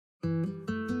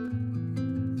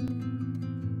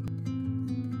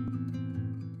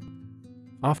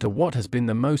After what has been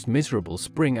the most miserable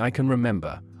spring I can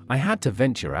remember, I had to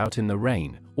venture out in the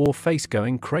rain, or face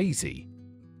going crazy.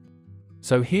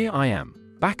 So here I am,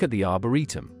 back at the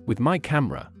Arboretum, with my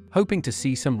camera, hoping to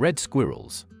see some red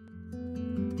squirrels.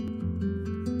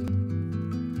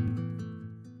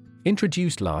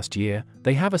 Introduced last year,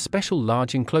 they have a special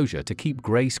large enclosure to keep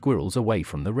grey squirrels away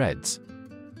from the reds.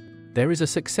 There is a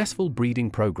successful breeding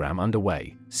program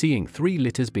underway, seeing 3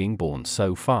 litters being born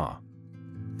so far.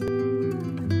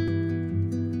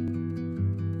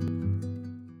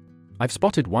 I've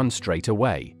spotted one straight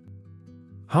away,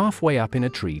 halfway up in a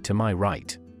tree to my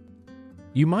right.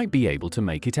 You might be able to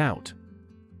make it out.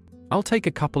 I'll take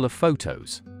a couple of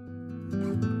photos.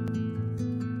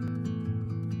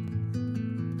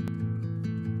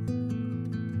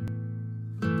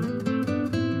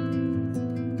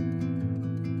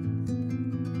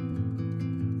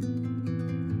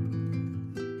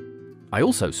 I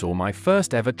also saw my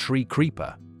first ever tree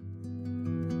creeper.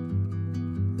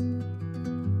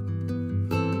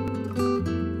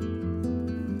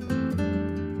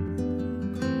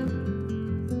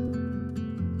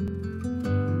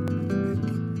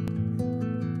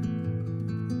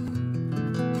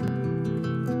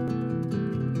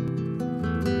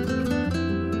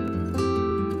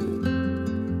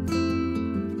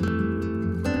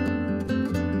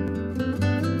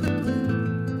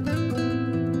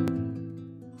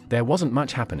 There wasn't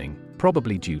much happening,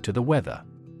 probably due to the weather.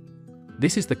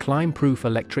 This is the climb-proof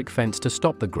electric fence to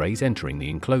stop the greys entering the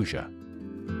enclosure.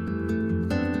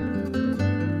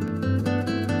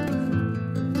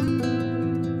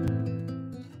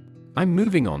 I'm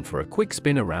moving on for a quick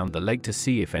spin around the lake to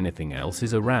see if anything else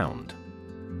is around.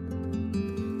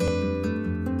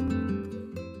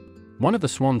 One of the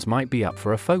swans might be up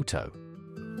for a photo.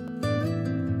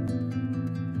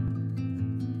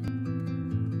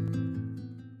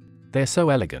 They're so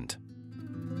elegant.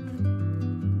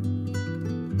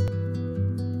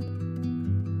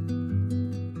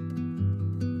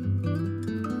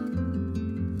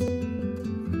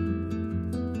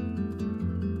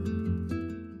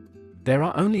 There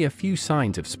are only a few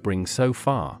signs of spring so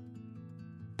far.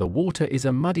 The water is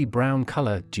a muddy brown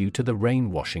color due to the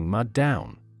rain washing mud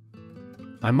down.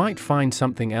 I might find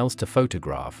something else to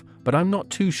photograph, but I'm not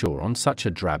too sure on such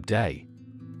a drab day.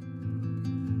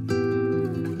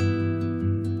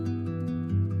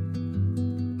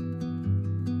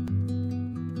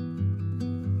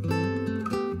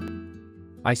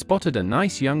 I spotted a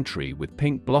nice young tree with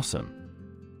pink blossom.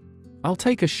 I'll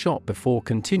take a shot before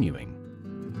continuing.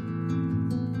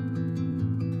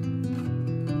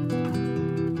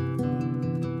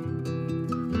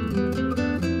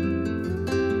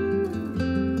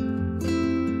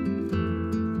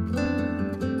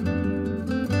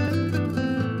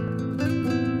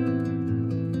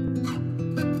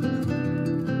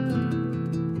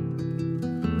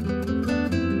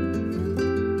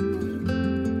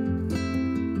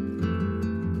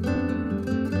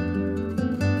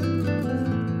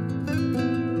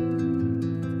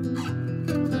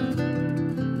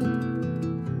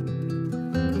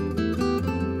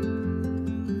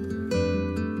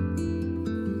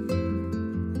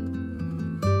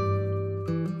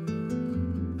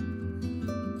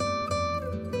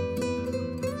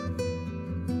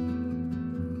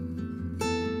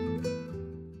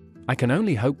 I can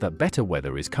only hope that better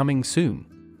weather is coming soon.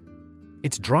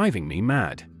 It's driving me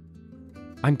mad.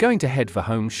 I'm going to head for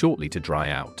home shortly to dry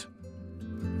out.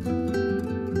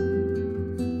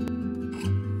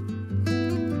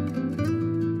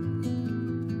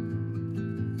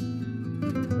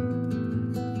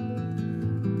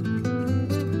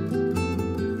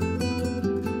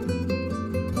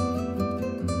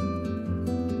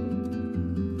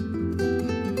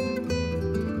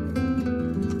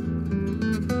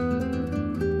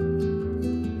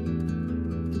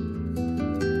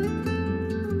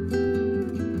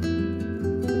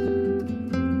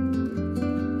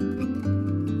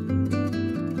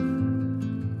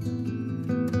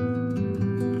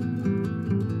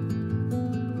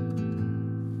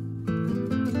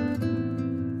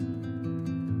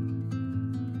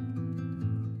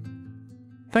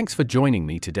 Thanks for joining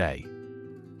me today.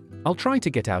 I'll try to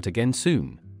get out again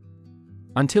soon.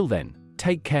 Until then,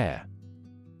 take care.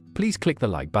 Please click the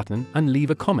like button and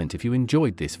leave a comment if you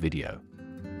enjoyed this video.